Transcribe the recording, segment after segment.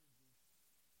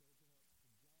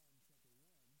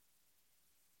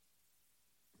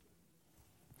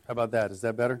How about that? Is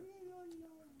that better?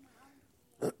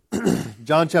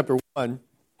 John chapter 1.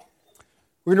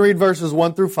 We're going to read verses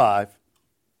 1 through 5.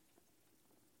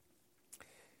 It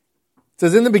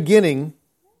says, "In the beginning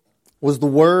was the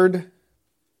Word.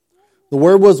 The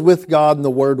Word was with God, and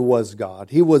the Word was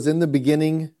God. He was in the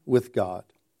beginning with God.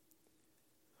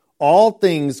 All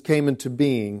things came into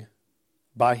being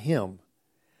by Him.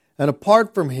 And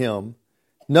apart from Him,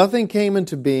 nothing came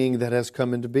into being that has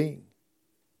come into being.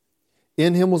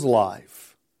 In Him was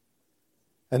life,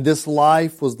 and this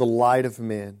life was the light of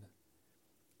men.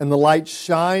 And the light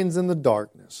shines in the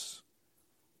darkness,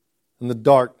 and the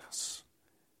darkness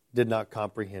did not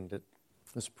comprehend it."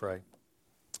 Let's pray.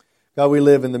 God, we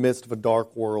live in the midst of a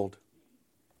dark world.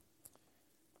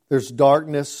 There's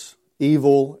darkness,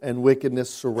 evil, and wickedness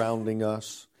surrounding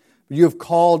us. But you have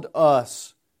called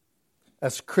us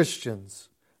as Christians,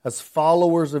 as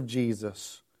followers of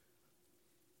Jesus,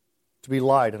 to be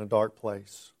light in a dark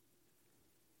place.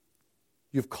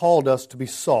 You've called us to be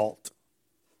salt.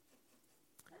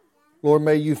 Lord,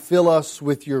 may you fill us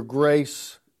with your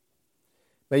grace.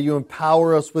 May you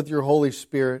empower us with your Holy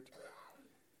Spirit.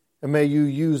 And may you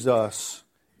use us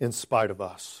in spite of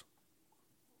us.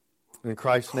 In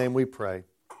Christ's name we pray.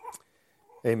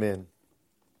 Amen.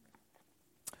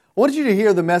 I wanted you to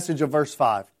hear the message of verse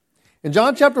 5. In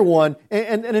John chapter 1,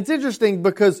 and it's interesting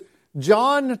because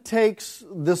John takes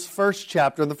this first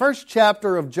chapter. The first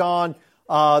chapter of John,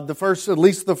 at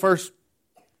least the first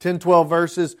 10, 12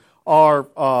 verses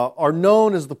are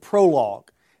known as the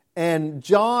prologue. And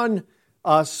John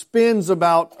spends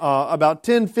about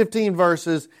 10, 15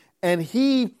 verses, and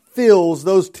he fills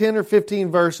those 10 or 15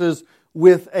 verses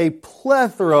with a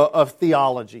plethora of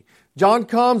theology. John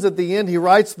comes at the end, he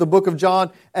writes the book of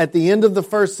John at the end of the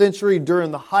first century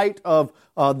during the height of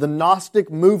the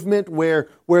Gnostic movement where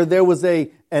there was an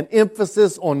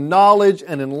emphasis on knowledge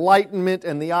and enlightenment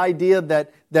and the idea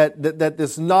that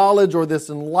this knowledge or this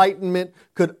enlightenment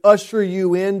could usher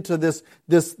you into this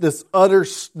other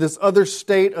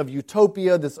state of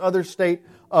utopia, this other state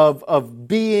of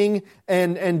being.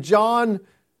 And John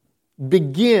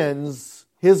begins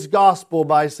his gospel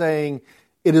by saying,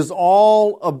 it is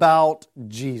all about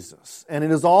Jesus. And it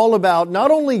is all about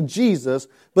not only Jesus,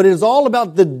 but it is all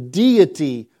about the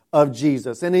deity of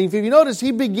Jesus. And if you notice,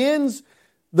 he begins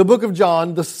the book of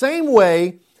John the same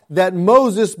way that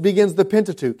Moses begins the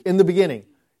Pentateuch, in the beginning.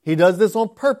 He does this on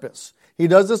purpose. He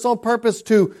does this on purpose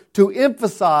to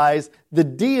emphasize the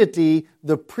deity,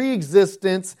 the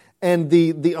preexistence, and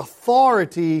the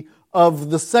authority of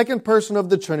the second person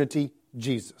of the Trinity,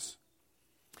 Jesus.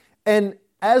 And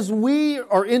as we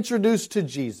are introduced to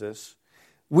Jesus,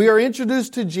 we are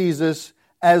introduced to Jesus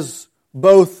as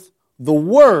both the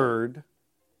Word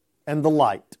and the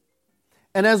light.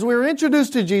 And as we're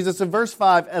introduced to Jesus in verse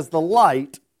 5 as the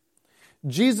light,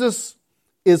 Jesus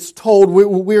is told,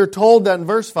 we are told that in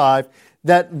verse 5,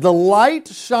 that the light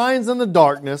shines in the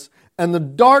darkness, and the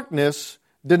darkness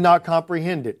did not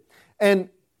comprehend it. And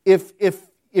if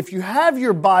you have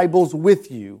your Bibles with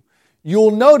you,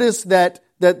 you'll notice that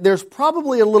there's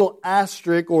probably a little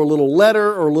asterisk or a little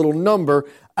letter or a little number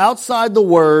outside the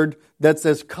word that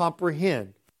says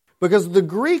comprehend. Because the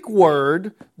Greek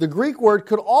word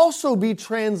could also be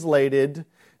translated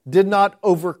did not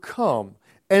overcome.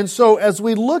 And so as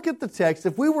we look at the text,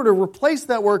 if we were to replace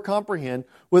that word comprehend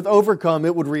with overcome,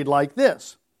 it would read like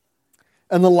this.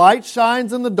 And the light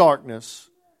shines in the darkness,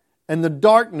 and the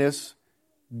darkness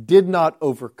did not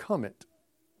overcome it.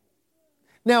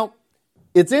 Now,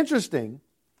 it's interesting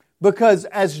because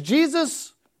as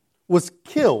Jesus was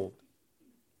killed,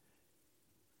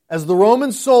 as the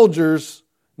Roman soldiers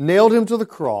nailed him to the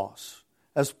cross,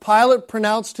 as Pilate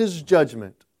pronounced his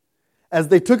judgment, as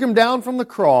they took him down from the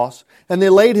cross and they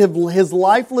laid his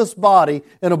lifeless body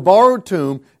in a borrowed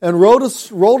tomb and rolled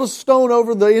a stone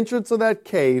over the entrance of that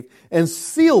cave and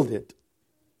sealed it,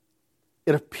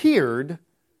 it appeared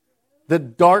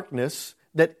that darkness,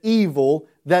 that evil,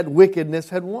 that wickedness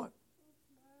had won.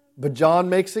 But John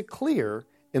makes it clear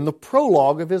in the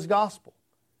prologue of his gospel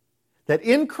that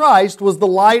in Christ was the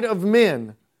light of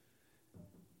men.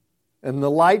 And the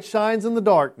light shines in the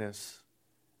darkness.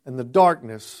 And the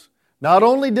darkness, not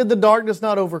only did the darkness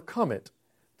not overcome it,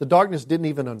 the darkness didn't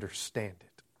even understand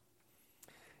it.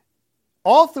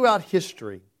 All throughout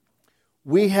history,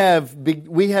 we have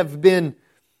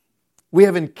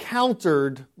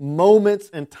encountered moments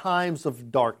and times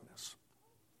of darkness.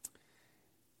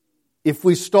 If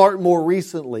we start more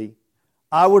recently,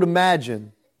 I would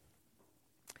imagine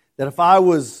that if I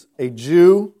was a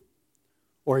Jew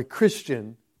or a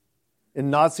Christian in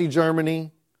Nazi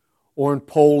Germany or in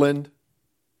Poland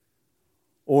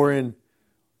or in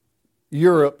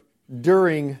Europe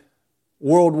during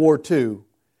World War II,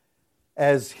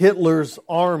 as Hitler's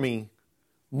army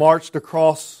marched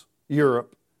across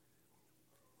Europe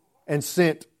and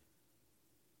sent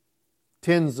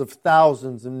tens of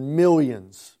thousands and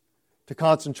millions to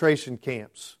concentration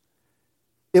camps,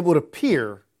 it would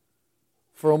appear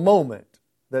for a moment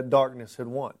that darkness had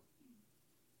won.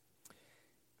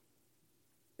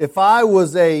 If I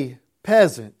was a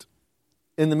peasant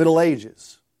in the Middle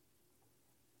Ages,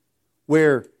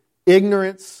 where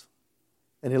ignorance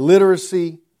and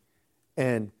illiteracy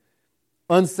and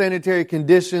unsanitary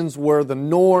conditions were the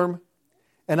norm,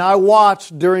 and I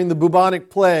watched during the bubonic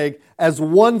plague as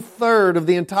 1/3 of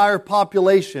the entire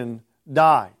population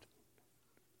died.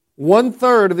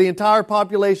 1/3 of the entire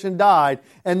population died,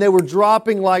 and they were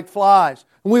dropping like flies.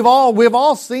 And we've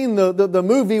all seen the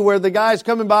movie where the guy's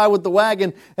coming by with the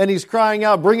wagon and he's crying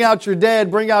out, "Bring out your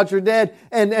dead, bring out your dead."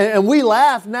 And we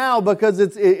laugh now because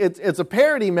it's a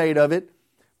parody made of it.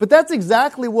 But that's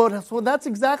exactly what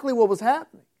was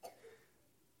happening.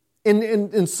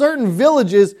 In certain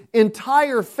villages,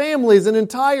 entire families and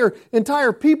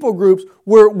entire people groups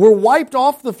were wiped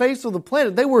off the face of the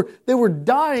planet. They were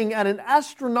dying at an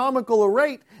astronomical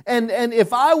rate. And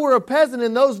if I were a peasant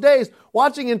in those days,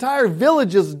 watching entire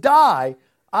villages die,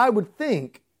 I would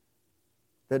think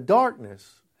that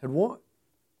darkness had won.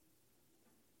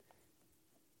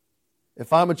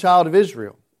 If I'm a child of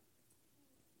Israel,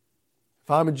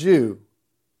 if I'm a Jew,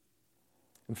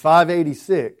 in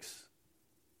 586,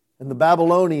 and the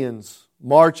Babylonians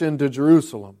march into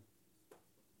Jerusalem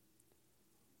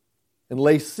and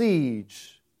lay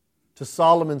siege to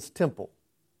Solomon's temple,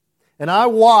 and I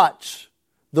watch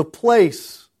the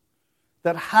place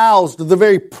that housed the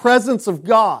very presence of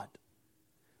God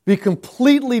be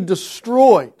completely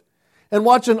destroyed, and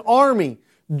watch an army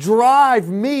drive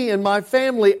me and my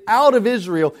family out of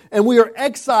Israel, and we are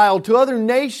exiled to other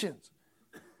nations,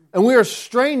 and we are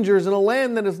strangers in a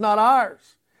land that is not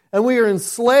ours, and we are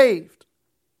enslaved,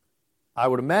 I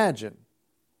would imagine,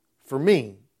 for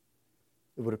me,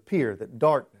 it would appear that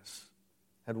darkness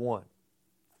had won.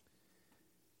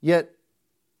 Yet,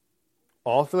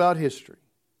 all throughout history,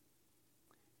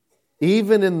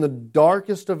 even in the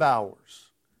darkest of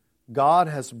hours, God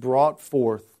has brought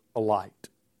forth a light.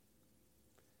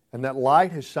 And that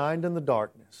light has shined in the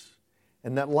darkness.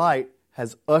 And that light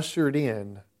has ushered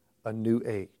in a new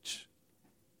age.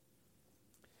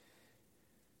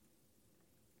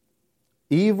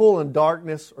 Evil and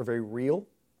darkness are very real.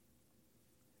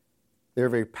 They're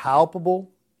very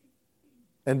palpable.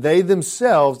 And they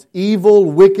themselves, evil,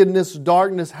 wickedness,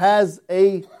 darkness, has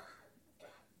a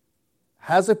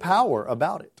power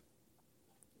about it.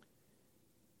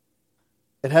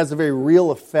 It has a very real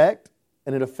effect,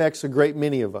 and it affects a great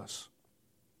many of us.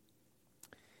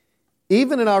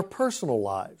 Even in our personal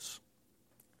lives,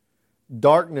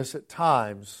 darkness at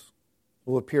times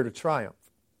will appear to triumph.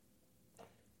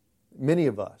 Many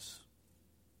of us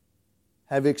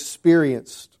have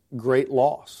experienced great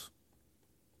loss.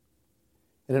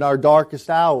 And in our darkest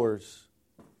hours,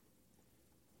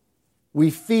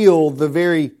 we feel the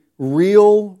very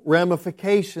real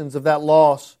ramifications of that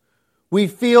loss. We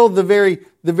feel the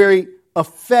very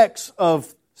effects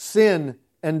of sin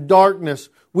and darkness.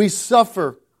 We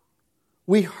suffer.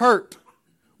 We hurt.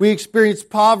 We experience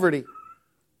poverty.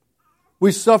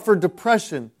 We suffer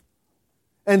depression.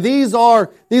 And these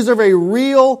are very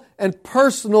real and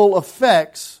personal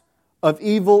effects of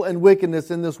evil and wickedness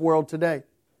in this world today.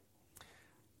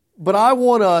 But I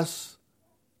want us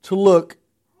to look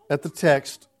at the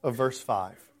text of verse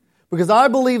 5. Because I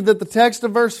believe that the text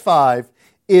of verse 5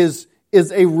 is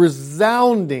a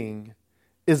resounding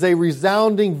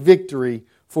victory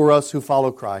for us who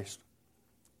follow Christ.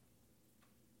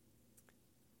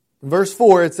 In verse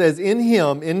 4 it says, in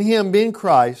Him being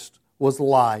Christ, was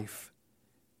life.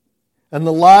 And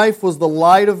the life was the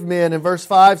light of men. And verse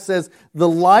 5 says, the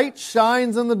light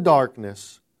shines in the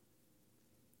darkness,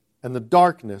 and the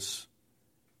darkness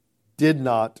did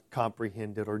not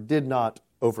comprehend it or did not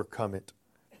overcome it.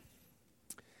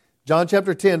 John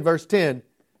chapter 10, verse 10,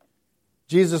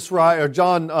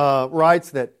 John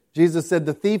writes that Jesus said,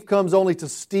 the thief comes only to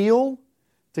steal,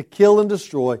 to kill, and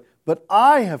destroy, but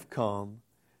I have come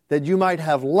that you might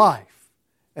have life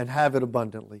and have it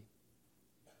abundantly.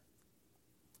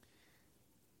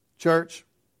 Church,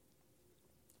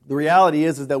 the reality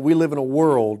is that we live in a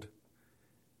world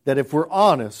that, if we're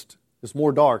honest, is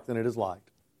more dark than it is light.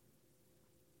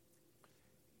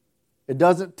 It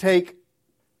doesn't take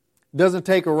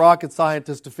a rocket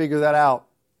scientist to figure that out.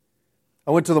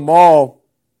 I went to the mall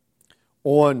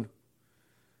on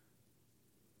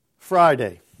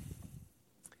Friday,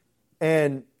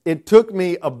 and it took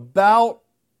me about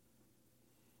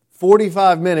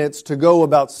 45 minutes to go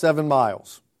about 7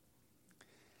 miles.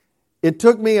 It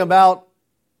took me about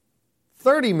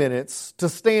 30 minutes to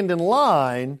stand in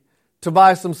line to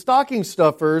buy some stocking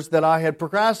stuffers that I had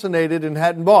procrastinated and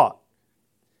hadn't bought.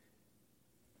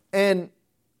 And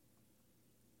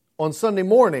on Sunday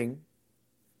morning,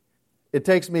 it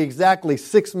takes me exactly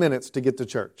 6 minutes to get to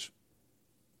church.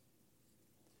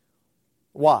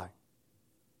 Why?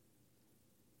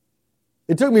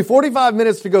 It took me 45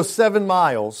 minutes to go 7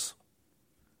 miles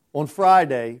on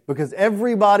Friday because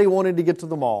everybody wanted to get to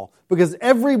the mall. Because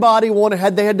everybody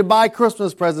they had to buy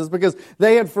Christmas presents because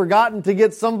they had forgotten to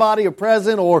get somebody a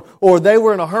present or they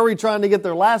were in a hurry trying to get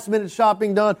their last minute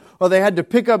shopping done, or they had to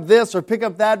pick up this or pick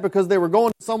up that because they were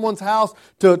going to someone's house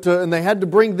and they had to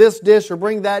bring this dish or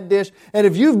bring that dish. And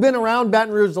if you've been around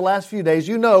Baton Rouge the last few days,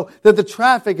 you know that the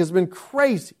traffic has been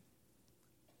crazy.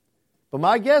 But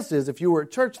my guess is if you were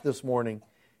at church this morning,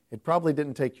 it probably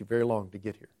didn't take you very long to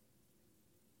get here.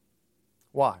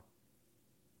 Why?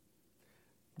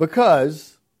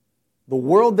 Because the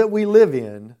world that we live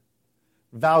in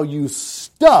values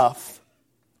stuff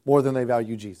more than they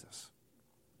value Jesus.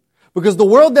 Because the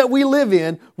world that we live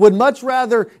in would much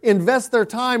rather invest their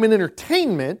time in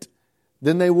entertainment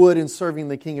than they would in serving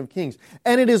the King of Kings.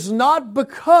 And it is not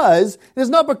because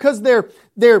they're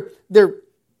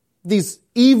these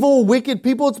evil, wicked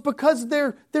people. It's because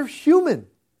they're human.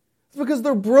 It's because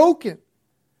they're broken.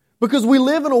 Because we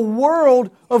live in a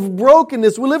world of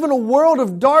brokenness. We live in a world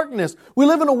of darkness. We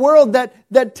live in a world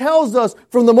that tells us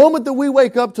from the moment that we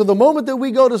wake up to the moment that we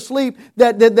go to sleep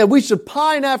that we should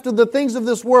pine after the things of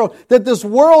this world. That this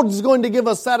world is going to give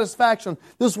us satisfaction.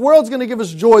 This world's going to give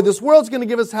us joy. This world's going to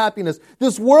give us happiness.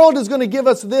 This world is going to give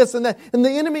us this and that. And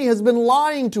the enemy has been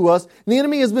lying to us. The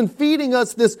enemy has been feeding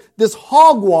us this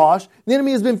hogwash. The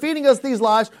enemy has been feeding us these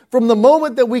lies from the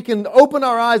moment that we can open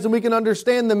our eyes and we can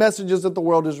understand the messages that the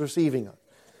world is receiving us,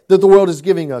 that the world is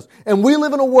giving us. And we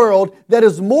live in a world that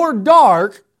is more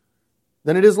dark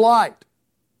than it is light.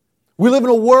 We live in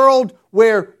a world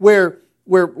where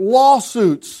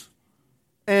lawsuits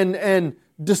and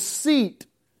deceit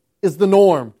is the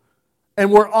norm,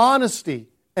 and where honesty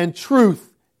and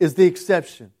truth is the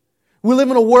exception. We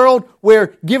live in a world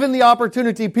where, given the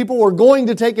opportunity, people are going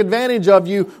to take advantage of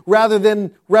you rather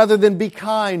than be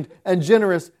kind and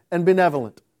generous and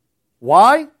benevolent.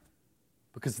 Why?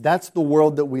 Because that's the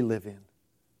world that we live in.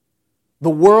 The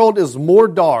world is more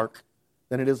dark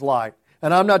than it is light.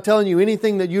 And I'm not telling you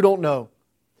anything that you don't know.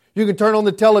 You can turn on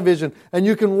the television and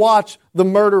you can watch the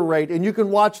murder rate, and you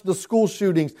can watch the school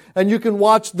shootings, and you can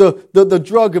watch the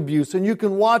drug abuse, and you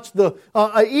can watch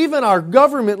even our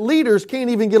government leaders can't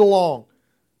even get along.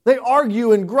 They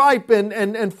argue and gripe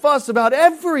and fuss about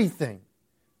everything.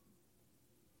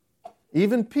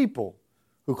 Even people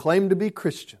who claim to be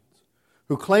Christians,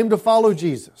 who claim to follow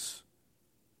Jesus,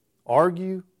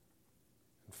 argue,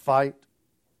 fight,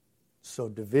 sow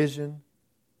division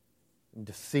and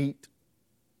deceit.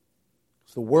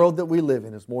 So the world that we live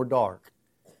in is more dark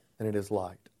than it is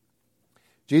light.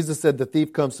 Jesus said the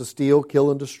thief comes to steal,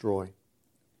 kill, and destroy.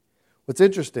 What's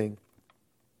interesting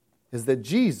is that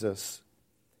Jesus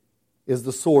is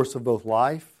the source of both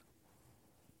life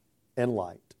and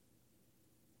light.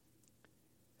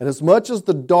 And as much as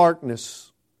the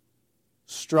darkness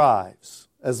strives,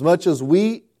 as much as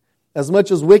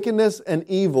wickedness and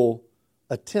evil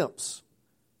attempts,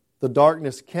 the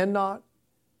darkness cannot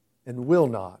and will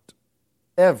not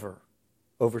ever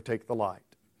overtake the light.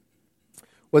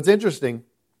 What's interesting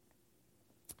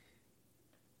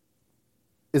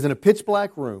is in a pitch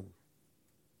black room,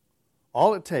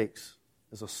 all it takes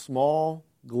is a small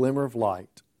glimmer of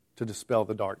light to dispel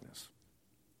the darkness.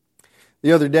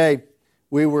 The other day,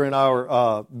 we were in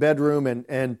our bedroom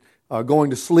and going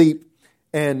to sleep,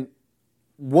 and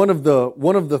one of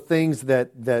the things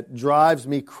that drives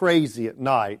me crazy at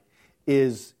night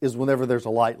is whenever there's a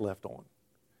light left on.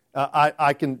 When I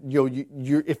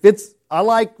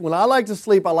like to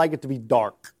sleep, I like it to be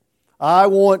dark. I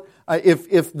want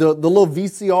if the little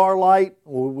VCR light,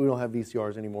 well, we don't have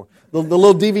VCRs anymore. The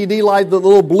little DVD light, the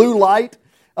little blue light.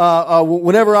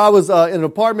 Whenever I was in an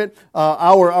apartment,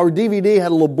 our DVD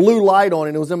had a little blue light on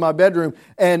it. It was in my bedroom,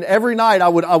 and every night I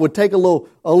would take a little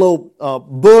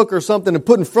book or something and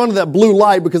put in front of that blue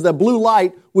light, because that blue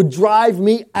light would drive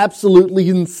me absolutely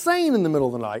insane in the middle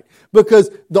of the night, because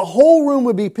the whole room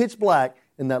would be pitch black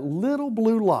and that little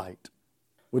blue light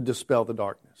would dispel the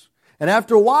darkness. And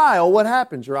after a while, what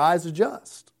happens? Your eyes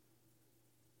adjust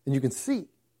and you can see.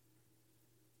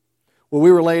 Well,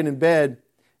 we were laying in bed,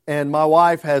 and my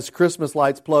wife has Christmas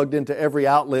lights plugged into every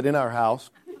outlet in our house.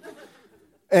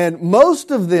 And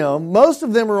most of them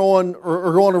are on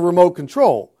a remote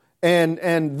control.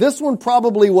 And this one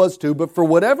probably was too, but for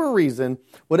whatever reason,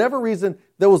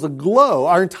 there was a glow.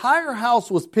 Our entire house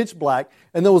was pitch black,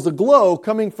 and there was a glow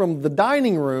coming from the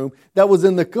dining room that was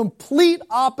in the complete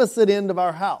opposite end of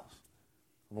our house.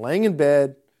 I'm laying in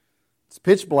bed, it's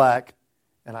pitch black,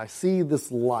 and I see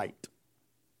this light.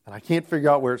 And I can't figure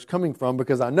out where it's coming from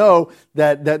because I know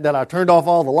that I turned off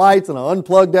all the lights and I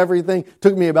unplugged everything. It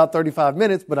took me about 35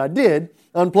 minutes, but I did.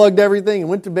 Unplugged everything and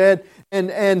went to bed.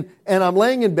 And I'm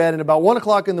laying in bed, and about 1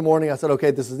 o'clock in the morning I said,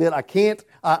 okay, this is it.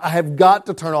 I have got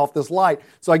to turn off this light.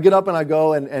 So I get up and I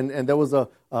go, and there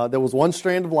was one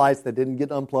strand of lights that didn't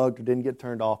get unplugged or didn't get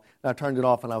turned off. And I turned it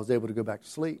off and I was able to go back to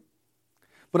sleep.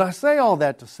 But I say all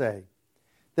that to say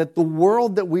that the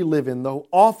world that we live in, the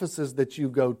offices that you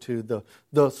go to,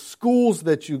 the schools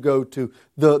that you go to,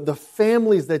 the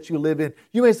families that you live in,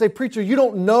 you may say, preacher, you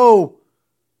don't know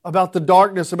about the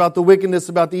darkness, about the wickedness,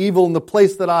 about the evil in the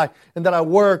place that I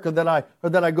work, or that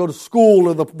I go to school,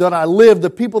 or that I live, the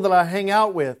people that I hang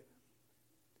out with.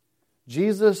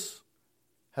 Jesus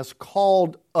has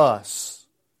called us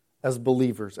as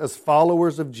believers, as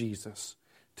followers of Jesus,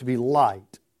 to be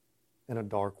light in a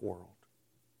dark world.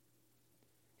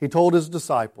 He told His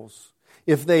disciples,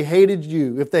 if they hated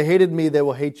you, if they hated me, they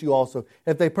will hate you also.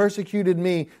 If they persecuted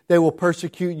me, they will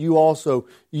persecute you also.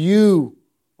 You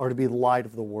are to be the light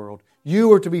of the world.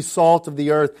 You are to be salt of the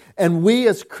earth. And we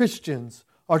as Christians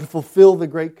are to fulfill the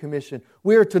Great Commission.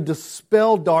 We are to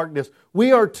dispel darkness.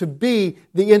 We are to be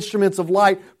the instruments of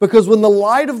light. Because when the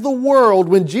light of the world,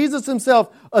 when Jesus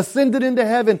Himself ascended into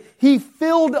heaven, He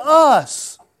filled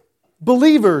us,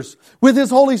 believers, with His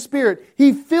Holy Spirit.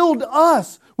 He filled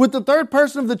us with the third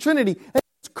person of the Trinity. And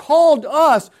He's called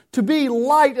us to be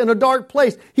light in a dark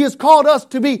place. He has called us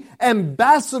to be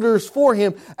ambassadors for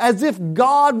Him, as if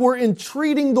God were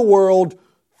entreating the world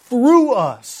through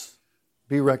us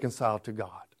be reconciled to God.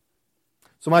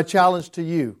 So my challenge to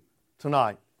you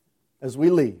tonight, as we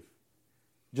leave,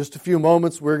 just a few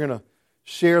moments, we're going to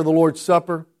share the Lord's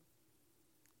Supper.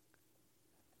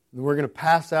 And we're going to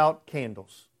pass out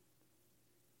candles.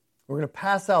 We're going to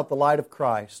pass out the light of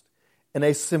Christ in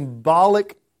a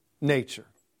symbolic nature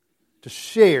to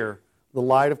share the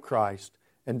light of Christ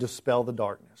and dispel the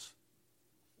darkness.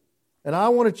 And I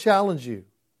want to challenge you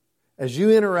as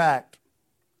you interact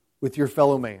with your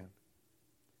fellow man,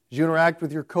 as you interact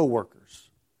with your coworkers,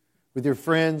 with your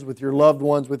friends, with your loved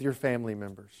ones, with your family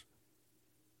members.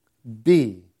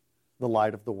 Be the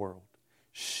light of the world.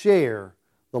 Share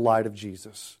the light of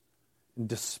Jesus and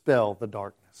dispel the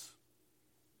darkness.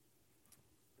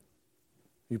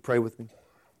 Will you pray with me?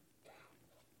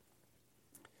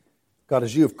 God,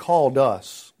 as You have called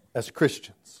us as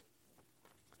Christians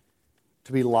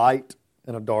to be light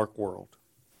in a dark world,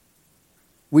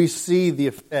 we see the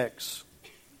effects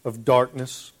of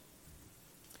darkness.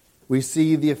 We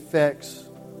see the effects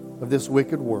of this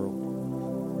wicked world.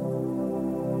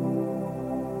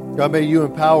 God, may You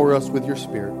empower us with Your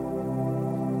Spirit.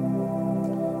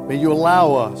 May You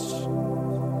allow us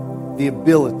the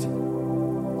ability,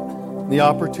 the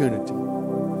opportunity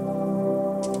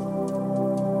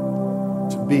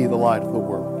to be the light of the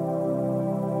world.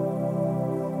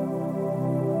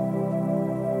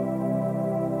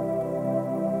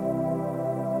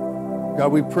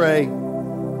 God, we pray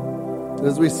that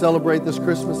as we celebrate this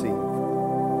Christmas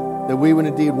Eve, that we would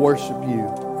indeed worship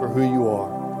You for who You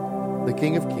are, the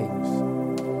King of Kings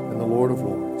and the Lord of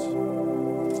Lords.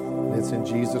 And it's in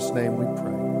Jesus' name we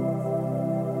pray.